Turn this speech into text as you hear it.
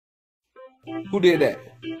Who did that?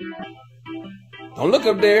 Don't look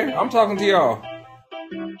up there. I'm talking to y'all.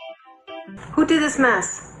 Who did this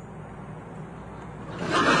mess?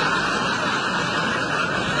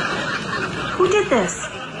 Who did this?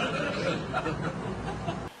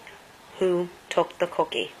 Who took the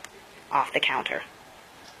cookie off the counter?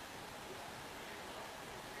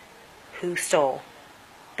 Who stole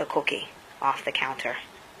the cookie off the counter?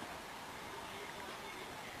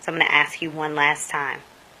 So I'm going to ask you one last time.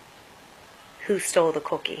 Who stole the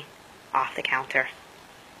cookie off the counter?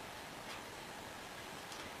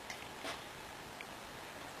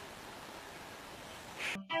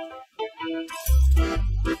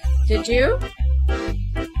 Did you?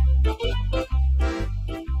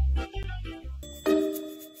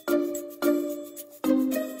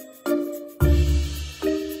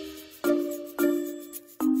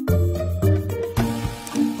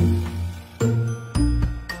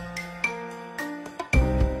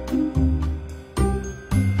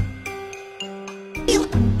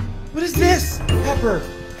 What is this? Pepper,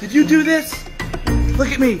 did you do this? Look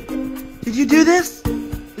at me. Did you do this?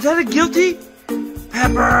 Is that a guilty?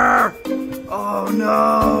 Pepper! Oh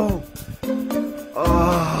no!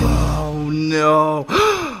 Oh no!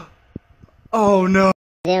 Oh no!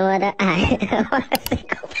 You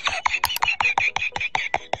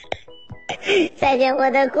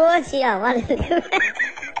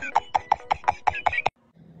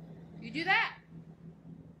do that?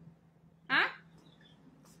 Huh?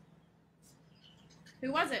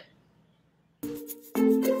 Who was it?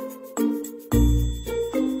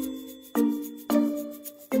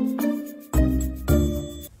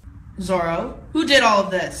 Zorro, who did all of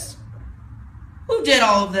this? Who did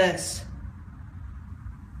all of this?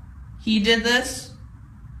 He did this?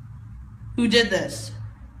 Who did this?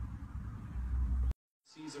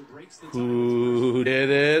 Who did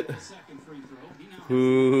it?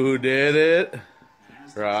 Who did it?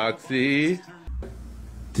 Roxy.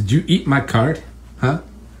 Did you eat my card? Huh?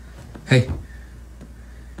 Hey.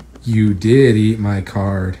 You did eat my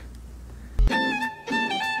card.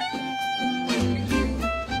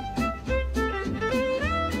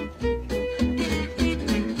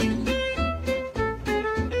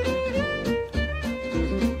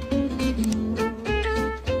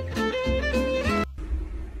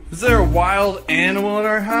 Is there a wild animal in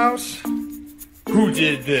our house? Who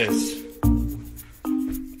did this?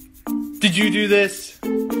 Did you do this?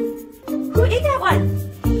 Who ate that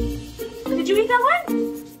one? Did you eat that one?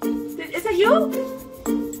 Is it you?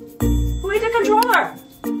 Who ate the controller?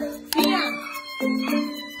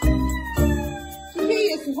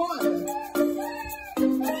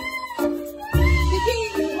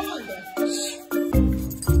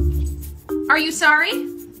 Are you sorry?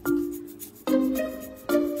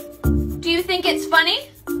 Do you think it's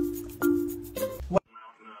funny?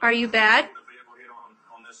 Are you bad?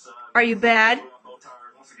 Are you bad?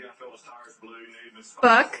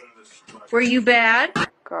 Buck, were you bad?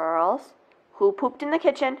 Girls, who pooped in the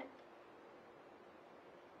kitchen?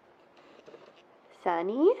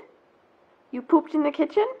 Sonny, you pooped in the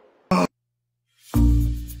kitchen?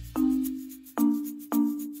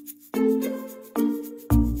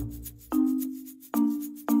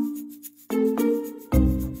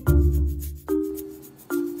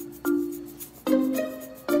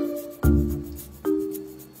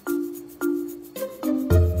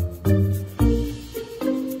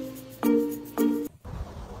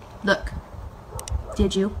 Look,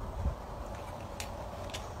 did you?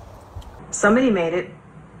 Somebody made it.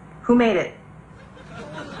 Who made it?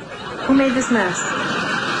 Who made this mess?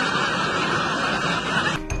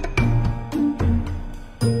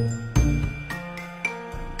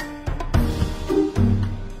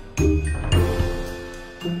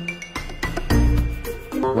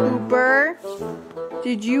 Cooper,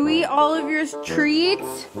 did you eat all of your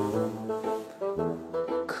treats?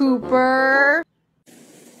 Cooper.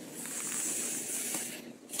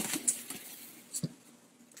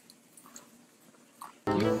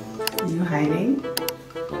 Are you hiding?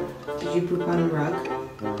 Did you poop on the rug?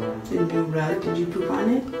 The new rug, did you poop on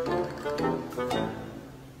it?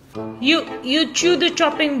 You chew the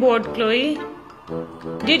chopping board, Chloe.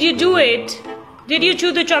 Did you do it? Did you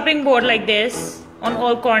chew the chopping board like this on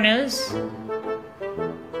all corners?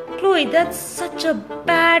 Chloe, that's such a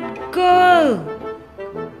bad girl.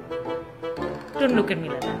 Don't look at me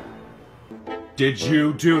like that. Did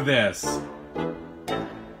you do this?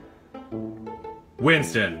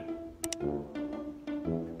 Winston.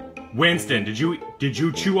 Winston, did you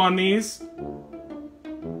chew on these?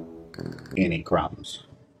 Any crumbs.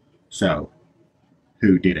 So,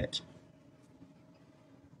 who did it?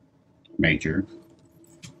 Major,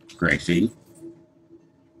 Gracie,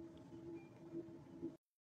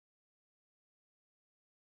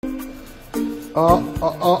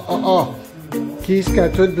 Qui est-ce qui a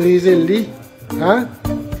tout brisé le lit? Hein?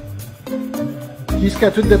 Qui est-ce qui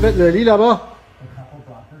a tout défait le lit là-bas?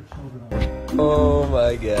 Oh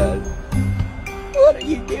my God. What are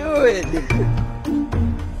you doing?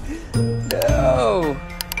 No.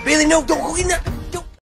 Bailey, no, don't go in there.